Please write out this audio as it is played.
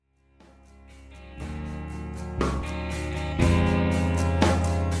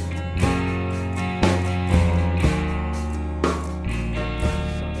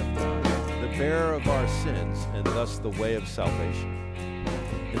us the way of salvation.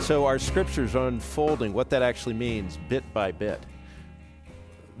 And so our scriptures are unfolding what that actually means bit by bit.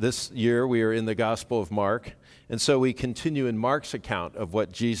 This year we are in the Gospel of Mark, and so we continue in Mark's account of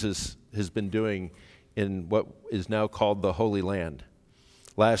what Jesus has been doing in what is now called the Holy Land.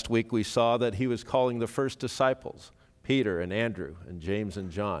 Last week we saw that he was calling the first disciples, Peter and Andrew and James and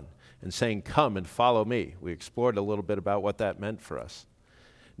John, and saying, "Come and follow me." We explored a little bit about what that meant for us.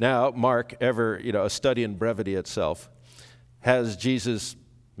 Now, Mark, ever a study in brevity itself, has Jesus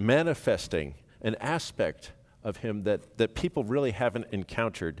manifesting an aspect of him that people really haven't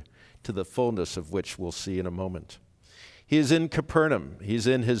encountered, to the fullness of which we'll see in a moment. He is in Capernaum. He's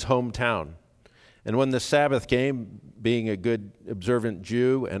in his hometown. And when the Sabbath came, being a good observant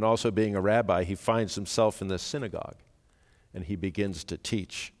Jew and also being a rabbi, he finds himself in the synagogue, and he begins to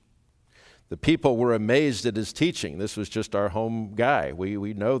teach. The people were amazed at his teaching. This was just our home guy.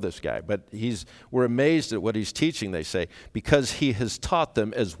 We know this guy. But we're amazed at what he's teaching, they say, because he has taught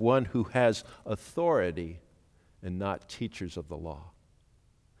them as one who has authority and not teachers of the law.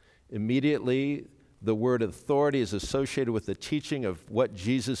 Immediately, the word authority is associated with the teaching of what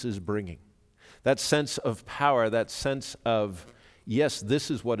Jesus is bringing. That sense of power, that sense of, yes, this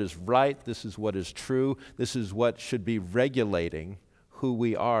is what is right, this is what is true, this is what should be regulating who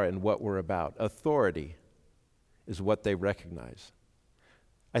we are and what we're about. Authority is what they recognize.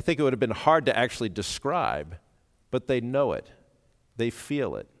 I think it would have been hard to actually describe, but they know it. They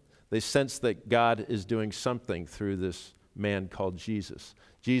feel it. They sense that God is doing something through this man called Jesus,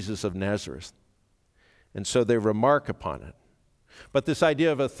 Jesus of Nazareth. And so they remark upon it. But this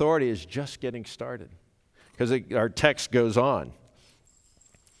idea of authority is just getting started, because our text goes on,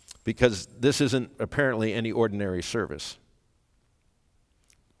 because this isn't apparently any ordinary service.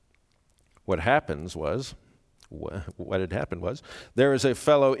 What had happened was, there was a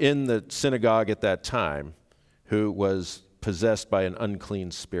fellow in the synagogue at that time who was possessed by an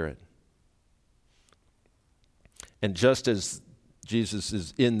unclean spirit. And just as Jesus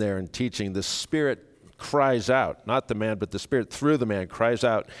is in there and teaching, the spirit cries out, not the man, but the spirit through the man cries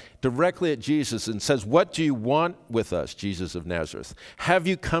out directly at Jesus and says, "What do you want with us, Jesus of Nazareth? Have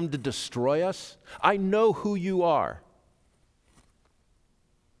you come to destroy us? I know who you are,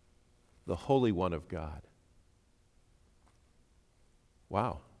 the Holy One of God."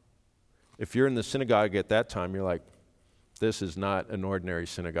 Wow. If you're in the synagogue at that time, you're like, this is not an ordinary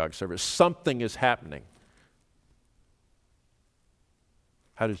synagogue service. Something is happening.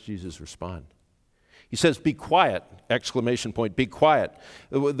 How does Jesus respond? He says, "Be quiet!" Exclamation point, be quiet.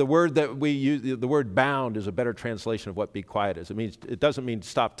 The word that we use, the word bound, is a better translation of what be quiet is. It doesn't mean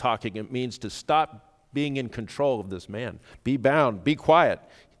stop talking. It means to stop being in control of this man. Be bound, be quiet,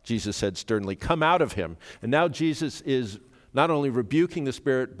 Jesus said sternly. Come out of him. And now Jesus is not only rebuking the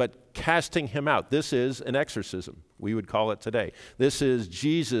spirit, but casting him out. This is an exorcism, we would call it today. This is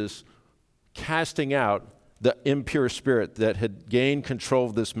Jesus casting out the impure spirit that had gained control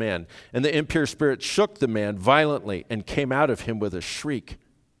of this man. And the impure spirit shook the man violently and came out of him with a shriek.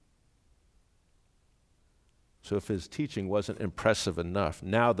 So if his teaching wasn't impressive enough,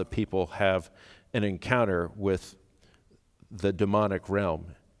 now the people have an encounter with the demonic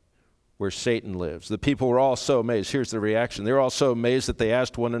realm where Satan lives. The people were all so amazed. Here's the reaction. They were all so amazed that they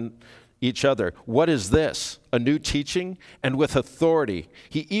asked each other, "What is this? A new teaching? And with authority.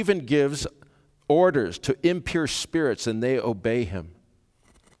 He even gives orders to impure spirits, and they obey him."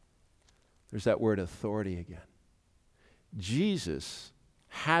 There's that word authority again. Jesus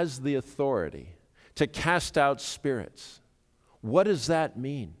has the authority to cast out spirits. What does that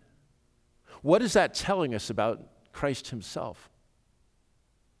mean? What is that telling us about Christ himself?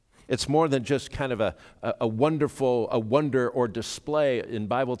 It's more than just kind of a wonder or display in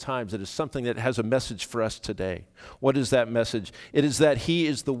Bible times. It is something that has a message for us today. What is that message? It is that he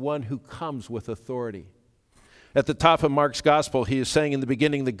is the one who comes with authority. At the top of Mark's gospel, he is saying in the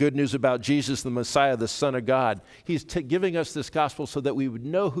beginning the good news about Jesus, the Messiah, the Son of God. He's giving us this gospel so that we would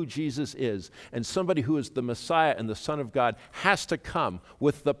know who Jesus is. And somebody who is the Messiah and the Son of God has to come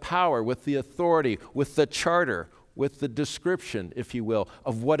with the power, with the authority, with the charter, with the description, if you will,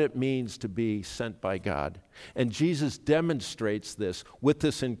 of what it means to be sent by God. And Jesus demonstrates this with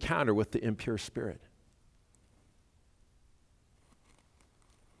this encounter with the impure spirit.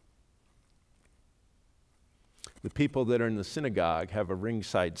 The people that are in the synagogue have a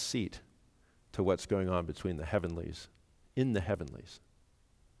ringside seat to what's going on between the heavenlies, in the heavenlies.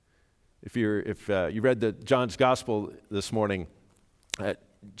 If you read John's gospel this morning,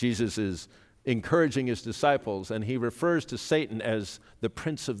 Jesus is encouraging his disciples, and he refers to Satan as the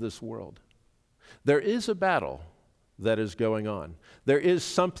prince of this world. There is a battle that is going on. There is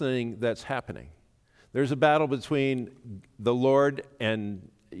something that's happening. There's a battle between the Lord and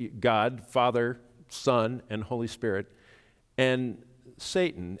God, Father, Son, and Holy Spirit, and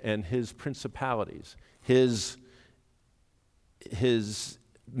Satan and his principalities, his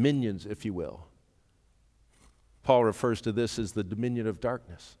minions, if you will. Paul refers to this as the dominion of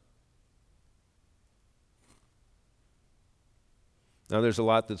darkness. Now, there's a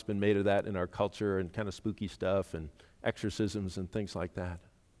lot that's been made of that in our culture and kind of spooky stuff and exorcisms and things like that.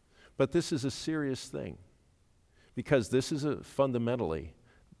 But this is a serious thing because this is fundamentally,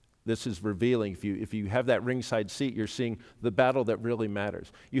 this is revealing. If you have that ringside seat, you're seeing the battle that really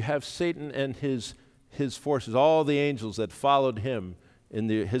matters. You have Satan and his forces, all the angels that followed him in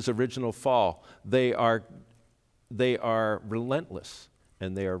his original fall. They are relentless,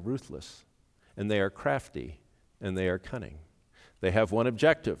 and they are ruthless, and they are crafty, and they are cunning. They have one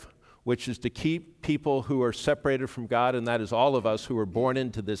objective, which is to keep people who are separated from God, and that is all of us who are born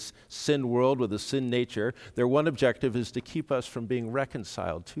into this sin world with a sin nature. Their one objective is to keep us from being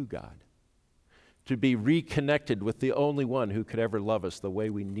reconciled to God, to be reconnected with the only one who could ever love us the way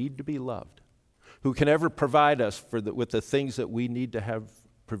we need to be loved, who can ever provide us with the things that we need to have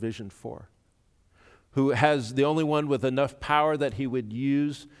provision for, who has the only one with enough power that he would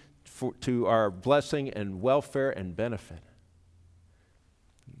use to our blessing and welfare and benefit.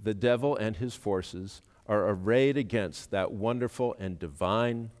 The devil and his forces are arrayed against that wonderful and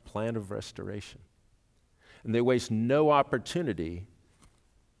divine plan of restoration. And they waste no opportunity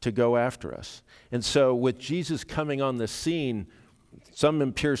to go after us. And so with Jesus coming on the scene, some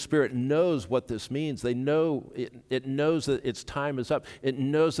impure spirit knows what this means. They know it knows that its time is up. It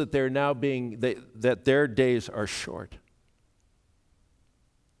knows that they're now that their days are short.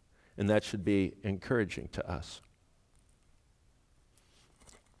 And that should be encouraging to us.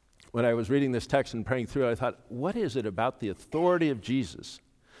 When I was reading this text and praying through it, I thought, what is it about the authority of Jesus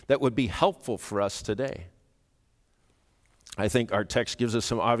that would be helpful for us today? I think our text gives us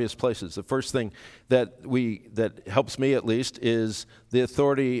some obvious places. The first thing that helps me at least is the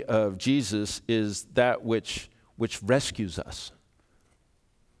authority of Jesus is that which rescues us.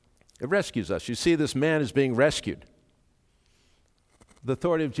 It rescues us. You see, this man is being rescued. The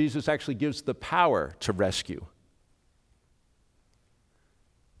authority of Jesus actually gives the power to rescue.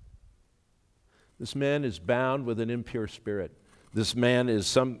 This man is bound with an impure spirit. This man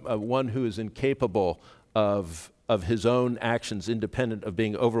is one who is incapable of his own actions, independent of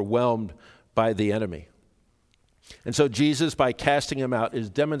being overwhelmed by the enemy. And so Jesus, by casting him out, is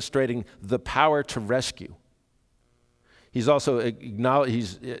demonstrating the power to rescue. He's also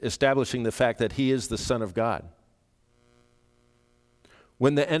establishing the fact that he is the Son of God.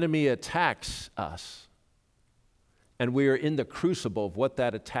 When the enemy attacks us, and we are in the crucible of what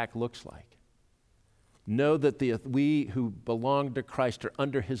that attack looks like, know that we who belong to Christ are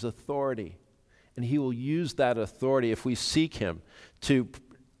under his authority, and he will use that authority if we seek him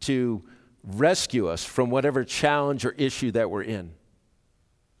to rescue us from whatever challenge or issue that we're in.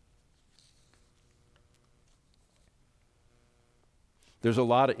 There's a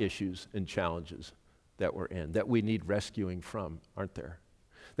lot of issues and challenges that we're in that we need rescuing from, aren't there?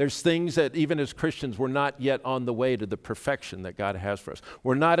 There's things that even as Christians, we're not yet on the way to the perfection that God has for us.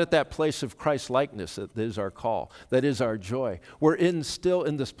 We're not at that place of Christ-likeness that is our call, that is our joy. We're still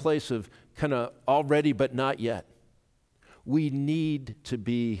in this place of kind of already but not yet. We need to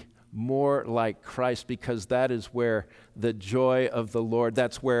be more like Christ because that is where the joy of the Lord,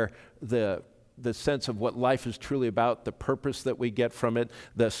 that's where the sense of what life is truly about, the purpose that we get from it,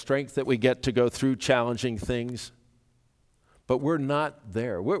 the strength that we get to go through challenging things. But we're not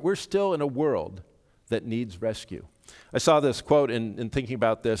there. We're still in a world that needs rescue. I saw this quote in thinking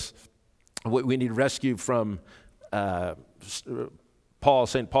about this. We need rescue from Paul.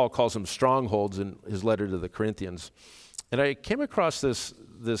 St. Paul calls them strongholds in his letter to the Corinthians. And I came across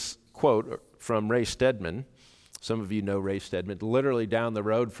this quote from Ray Stedman. Some of you know Ray Stedman. Literally down the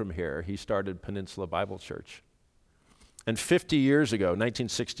road from here, he started Peninsula Bible Church. And 50 years ago,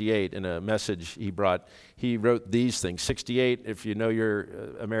 1968, in a message he wrote these things. 68, if you know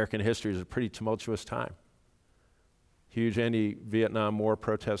your American history, is a pretty tumultuous time. Huge anti-Vietnam War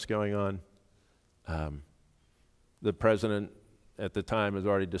protests going on. The president at the time has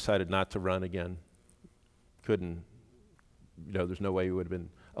already decided not to run again. There's no way he would have been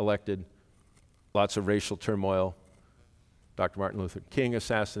elected. Lots of racial turmoil. Dr. Martin Luther King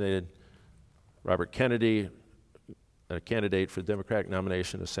assassinated. Robert Kennedy, a candidate for the Democratic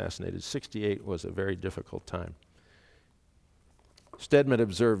nomination, assassinated. 68 was a very difficult time. Stedman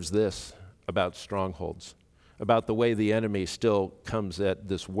observes this about strongholds, about the way the enemy still comes at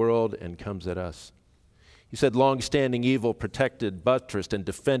this world and comes at us. He said, long-standing evil protected, buttressed, and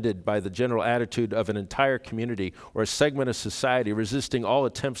defended by the general attitude of an entire community or a segment of society, resisting all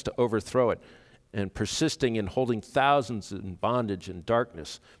attempts to overthrow it, and persisting in holding thousands in bondage and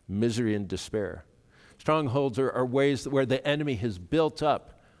darkness, misery and despair. Strongholds are ways where the enemy has built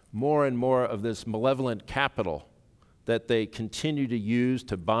up more and more of this malevolent capital that they continue to use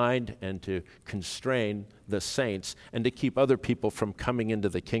to bind and to constrain the saints and to keep other people from coming into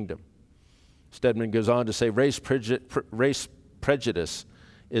the kingdom. Stedman goes on to say, race prejudice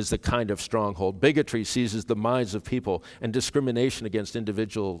is the kind of stronghold. Bigotry seizes the minds of people, and discrimination against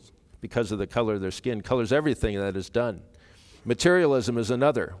individuals because of the color of their skin colors everything that is done. Materialism is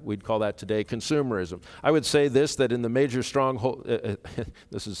another. We'd call that today consumerism. I would say this, that in the major stronghold,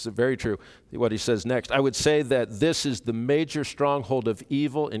 this is very true, what he says next. I would say that this is the major stronghold of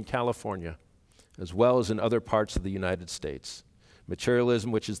evil in California, as well as in other parts of the United States.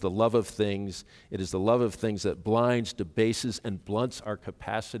 Materialism, which is the love of things, it is the love of things that blinds, debases, and blunts our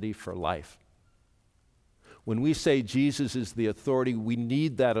capacity for life. When we say Jesus is the authority, we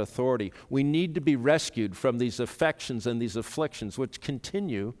need that authority. We need to be rescued from these affections and these afflictions which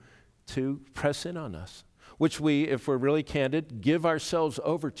continue to press in on us, which we, if we're really candid, give ourselves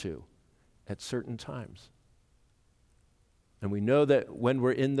over to at certain times. And we know that when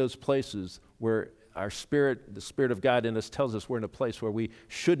we're in those places where our spirit, the Spirit of God in us tells us we're in a place where we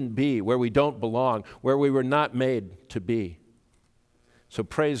shouldn't be, where we don't belong, where we were not made to be. So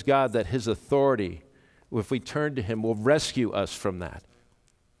praise God that His authority, if we turn to Him, will rescue us from that.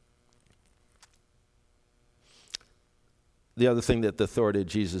 The other thing that the authority of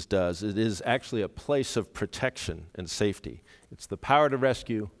Jesus does, it is actually a place of protection and safety. It's the power to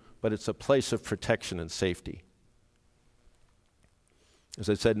rescue, but it's a place of protection and safety. As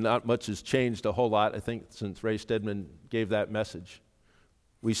I said, not much has changed a whole lot, I think, since Ray Stedman gave that message.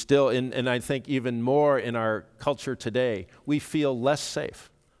 We still, and I think even more in our culture today, we feel less safe.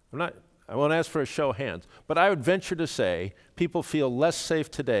 I won't ask for a show of hands, but I would venture to say people feel less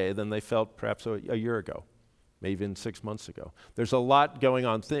safe today than they felt perhaps a year ago, maybe even 6 months ago. There's a lot going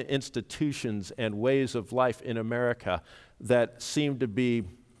on, institutions and ways of life in America that seem to be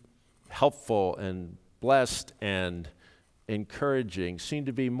helpful and blessed and encouraging, seem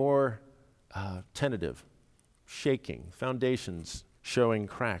to be more tentative, shaking, foundations showing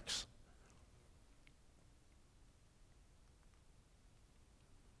cracks.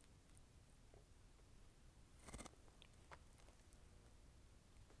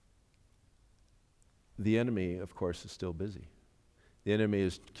 The enemy, of course, is still busy. The enemy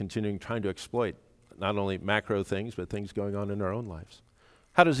is continuing trying to exploit not only macro things, but things going on in our own lives.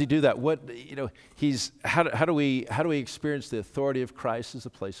 How does he do that? How do we experience the authority of Christ as a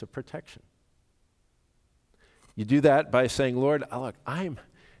place of protection? You do that by saying, Lord, look,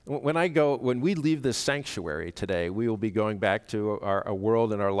 when we leave this sanctuary today, we will be going back to a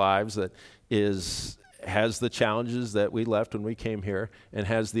world in our lives that has the challenges that we left when we came here, and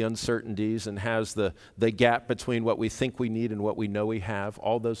has the uncertainties, and has the gap between what we think we need and what we know we have,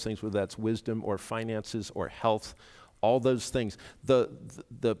 all those things, whether that's wisdom or finances or health, all those things. The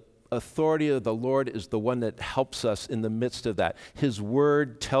authority of the Lord is the one that helps us in the midst of that. His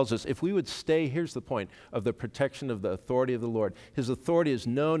word tells us, if we would stay, here's the point of the protection of the authority of the Lord. His authority is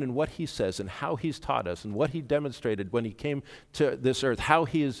known in what He says and how He's taught us and what He demonstrated when He came to this earth, how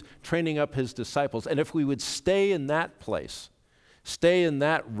He is training up His disciples. And if we would stay in that place, stay in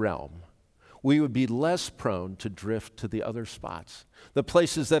that realm, we would be less prone to drift to the other spots, the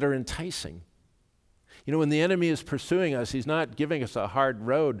places that are enticing. You know, when the enemy is pursuing us, he's not giving us a hard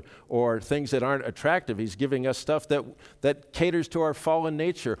road or things that aren't attractive. He's giving us stuff that caters to our fallen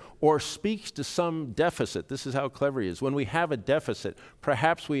nature or speaks to some deficit. This is how clever he is. When we have a deficit,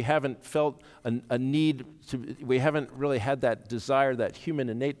 perhaps we haven't felt a need to, we haven't really had that desire, that human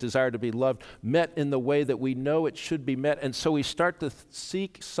innate desire to be loved, met in the way that we know it should be met. And so we start to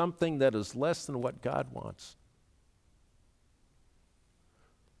seek something that is less than what God wants.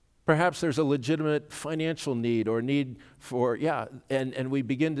 Perhaps there's a legitimate financial need or need for, and we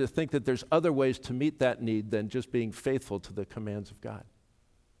begin to think that there's other ways to meet that need than just being faithful to the commands of God.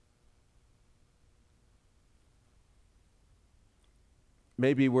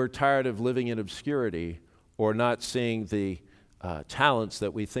 Maybe we're tired of living in obscurity or not seeing the talents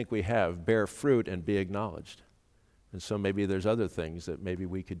that we think we have bear fruit and be acknowledged. And so maybe there's other things that maybe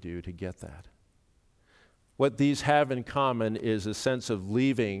we could do to get that. What these have in common is a sense of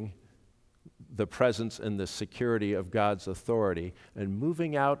leaving the presence and the security of God's authority and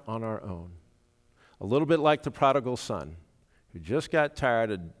moving out on our own. A little bit like the prodigal son, who just got tired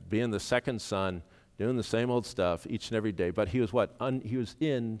of being the second son, doing the same old stuff each and every day. But he was what? He was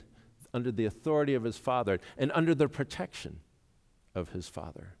in under the authority of his father and under the protection of his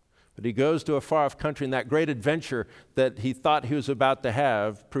father. But he goes to a far-off country, and that great adventure that he thought he was about to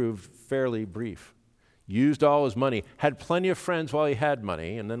have proved fairly brief. Used all his money, had plenty of friends while he had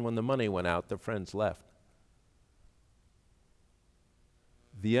money, and then when the money went out, the friends left.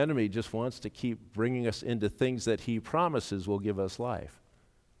 The enemy just wants to keep bringing us into things that he promises will give us life,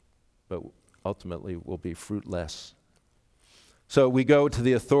 but ultimately will be fruitless. So we go to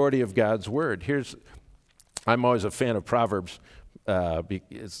the authority of God's word. I'm always a fan of Proverbs.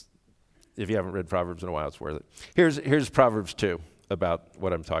 If you haven't read Proverbs in a while, it's worth it. Here's Proverbs 2 about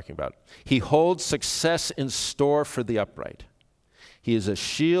what I'm talking about. He holds success in store for the upright. He is a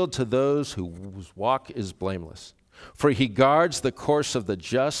shield to those whose walk is blameless. For he guards the course of the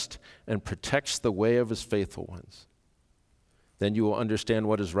just and protects the way of his faithful ones. Then you will understand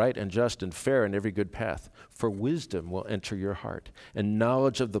what is right and just and fair in every good path. For wisdom will enter your heart, and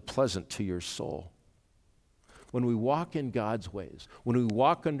knowledge of the pleasant to your soul. When we walk in God's ways, when we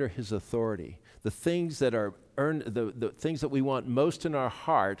walk under his authority, the things that are the things that we want most in our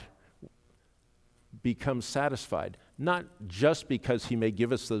heart become satisfied. Not just because he may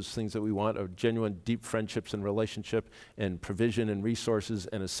give us those things that we want, of genuine deep friendships and relationship and provision and resources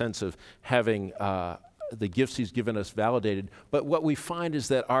and a sense of having the gifts he's given us validated, but what we find is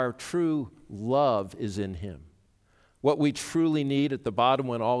that our true love is in him. What we truly need at the bottom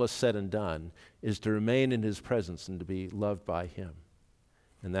when all is said and done is to remain in his presence and to be loved by him.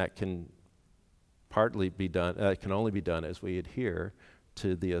 And that can partly be done, can only be done as we adhere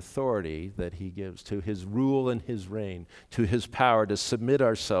to the authority that he gives, to his rule and his reign, to his power, to submit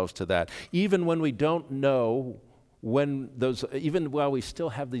ourselves to that. Even when we don't know even while we still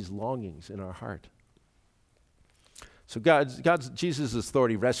have these longings in our heart. So Jesus'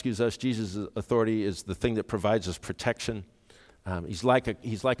 authority rescues us. Jesus' authority is the thing that provides us protection. He's like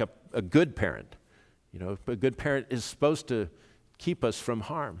a good parent. You know, a good parent is supposed to keep us from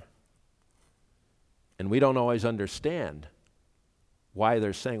harm. And we don't always understand why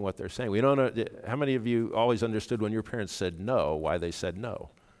they're saying what they're saying. We don't know. How many of you always understood when your parents said no, why they said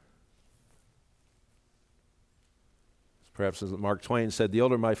no? Perhaps as Mark Twain said, the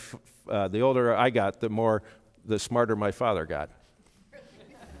older I got, the smarter my father got.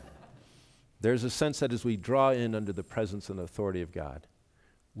 There's a sense that as we draw in under the presence and authority of God,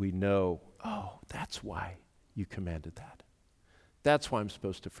 we know, oh, that's why you commanded that. That's why I'm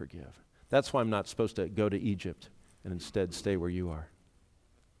supposed to forgive. That's why I'm not supposed to go to Egypt and instead stay where you are.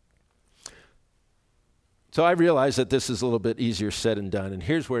 So I realize that this is a little bit easier said than done, and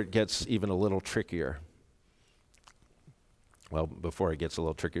here's where it gets even a little trickier. Well, before it gets a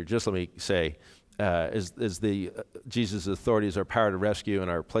little trickier, just let me say, Jesus' authority is our power to rescue and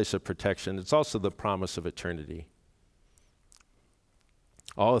our place of protection. It's also the promise of eternity.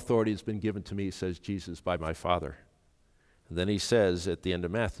 All authority has been given to me, says Jesus, by my Father. And then he says at the end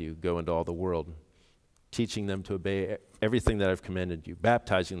of Matthew, go into all the world, teaching them to obey everything that I've commanded you,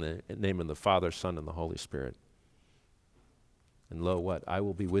 baptizing in the name of the Father, Son, and the Holy Spirit. And lo, what? I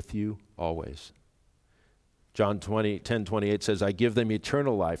will be with you always. John 10:28 says, I give them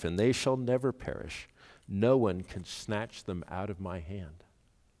eternal life, and they shall never perish. No one can snatch them out of my hand.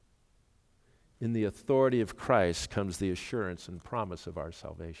 In the authority of Christ comes the assurance and promise of our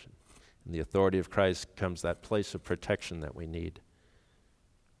salvation. In the authority of Christ comes that place of protection that we need.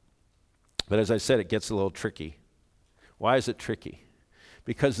 But as I said, it gets a little tricky. Why is it tricky?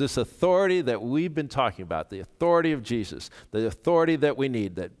 Because this authority that we've been talking about, the authority of Jesus, the authority that we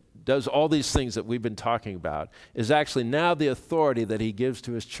need, that does all these things that we've been talking about, is actually now the authority that he gives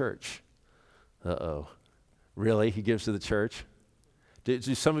to his church. Uh-oh. Really? He gives to the church? Do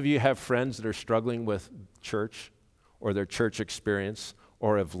some of you have friends that are struggling with church or their church experience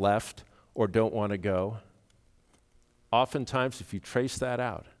or have left or don't want to go? Oftentimes, if you trace that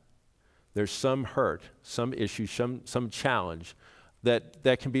out, there's some hurt, some issue, some challenge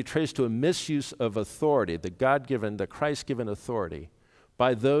that can be traced to a misuse of authority, the God-given, the Christ-given authority,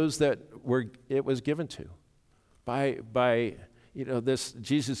 by those that it was given to. This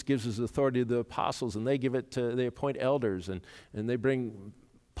Jesus gives his authority to the apostles, and they appoint elders, and they bring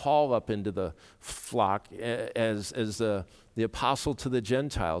Paul up into the flock as the apostle to the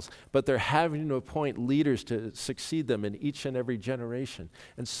Gentiles, but they're having to appoint leaders to succeed them in each and every generation.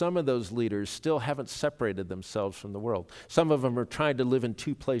 And some of those leaders still haven't separated themselves from the world. Some of them are trying to live in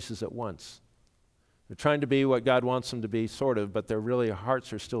two places at once. They're trying to be what God wants them to be, sort of, but their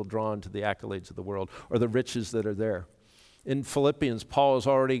hearts are still drawn to the accolades of the world or the riches that are there. In Philippians, Paul is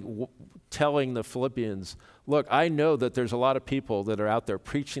already telling the Philippians, look, I know that there's a lot of people that are out there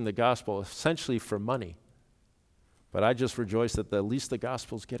preaching the gospel essentially for money. But I just rejoice that at least the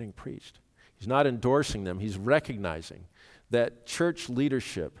gospel's getting preached. He's not endorsing them. He's recognizing that church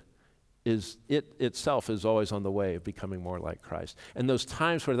leadership itself is always on the way of becoming more like Christ. And those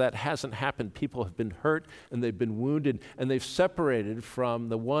times where that hasn't happened, people have been hurt and they've been wounded and they've separated from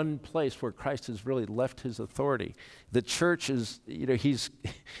the one place where Christ has really left his authority. The church is,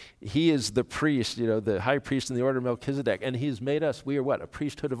 he is the priest, the high priest in the order of Melchizedek, and he's made us, we are what? A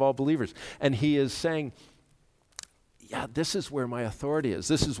priesthood of all believers. And he is saying, yeah, this is where my authority is.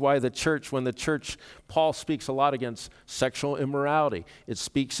 This is why Paul speaks a lot against sexual immorality. It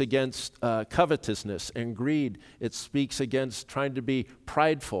speaks against covetousness and greed. It speaks against trying to be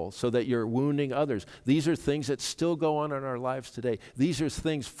prideful so that you're wounding others. These are things that still go on in our lives today. These are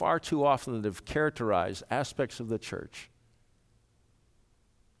things far too often that have characterized aspects of the church.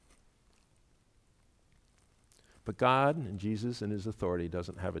 But God and Jesus and his authority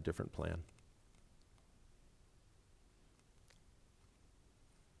doesn't have a different plan.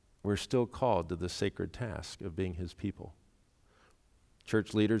 We're still called to the sacred task of being his people.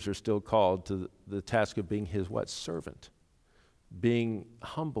 Church leaders are still called to the task of being his what? Servant. Being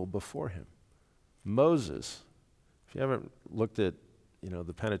humble before him. Moses, if you haven't looked at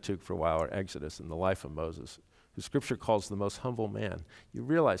the Pentateuch for a while, or Exodus and the life of Moses, who Scripture calls the most humble man, you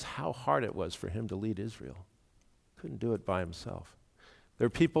realize how hard it was for him to lead Israel. Couldn't do it by himself. There are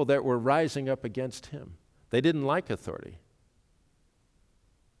people that were rising up against him. They didn't like authority.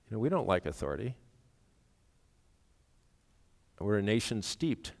 We don't like authority. We're a nation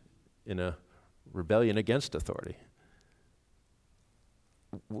steeped in a rebellion against authority.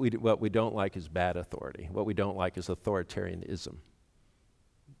 What we don't like is bad authority. What we don't like is authoritarianism.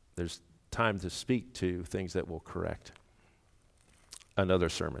 There's time to speak to things that will correct. Another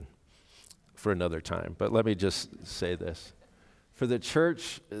sermon for another time. But let me just say this. For the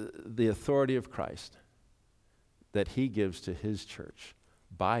church, the authority of Christ that he gives to his church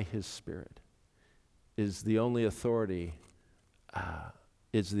by his Spirit is the only authority,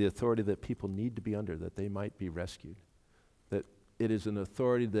 is the authority that people need to be under, that they might be rescued. That it is an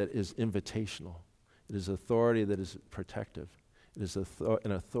authority that is invitational. It is authority that is protective. It is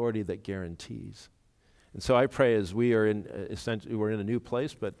an authority that guarantees. And so I pray as we are essentially we're in a new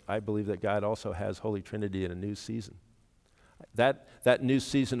place, but I believe that God also has Holy Trinity in a new season. That new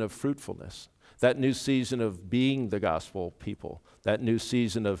season of fruitfulness, that new season of being the gospel people, that new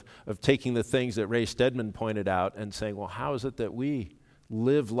season of taking the things that Ray Stedman pointed out and saying, well, how is it that we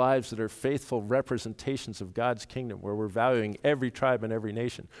live lives that are faithful representations of God's kingdom, where we're valuing every tribe and every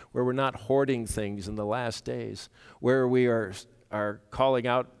nation, where we're not hoarding things in the last days, where we are calling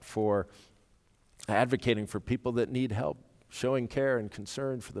out for, advocating for people that need help, showing care and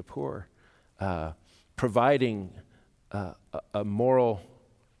concern for the poor, providing a moral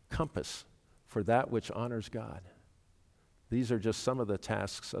compass for that which honors God. These are just some of the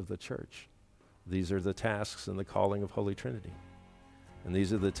tasks of the church. These are the tasks and the calling of Holy Trinity. And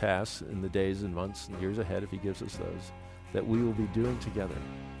these are the tasks in the days and months and years ahead, if he gives us those, that we will be doing together.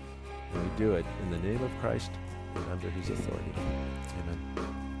 And we do it in the name of Christ and under his authority.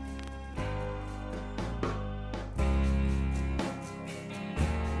 Amen.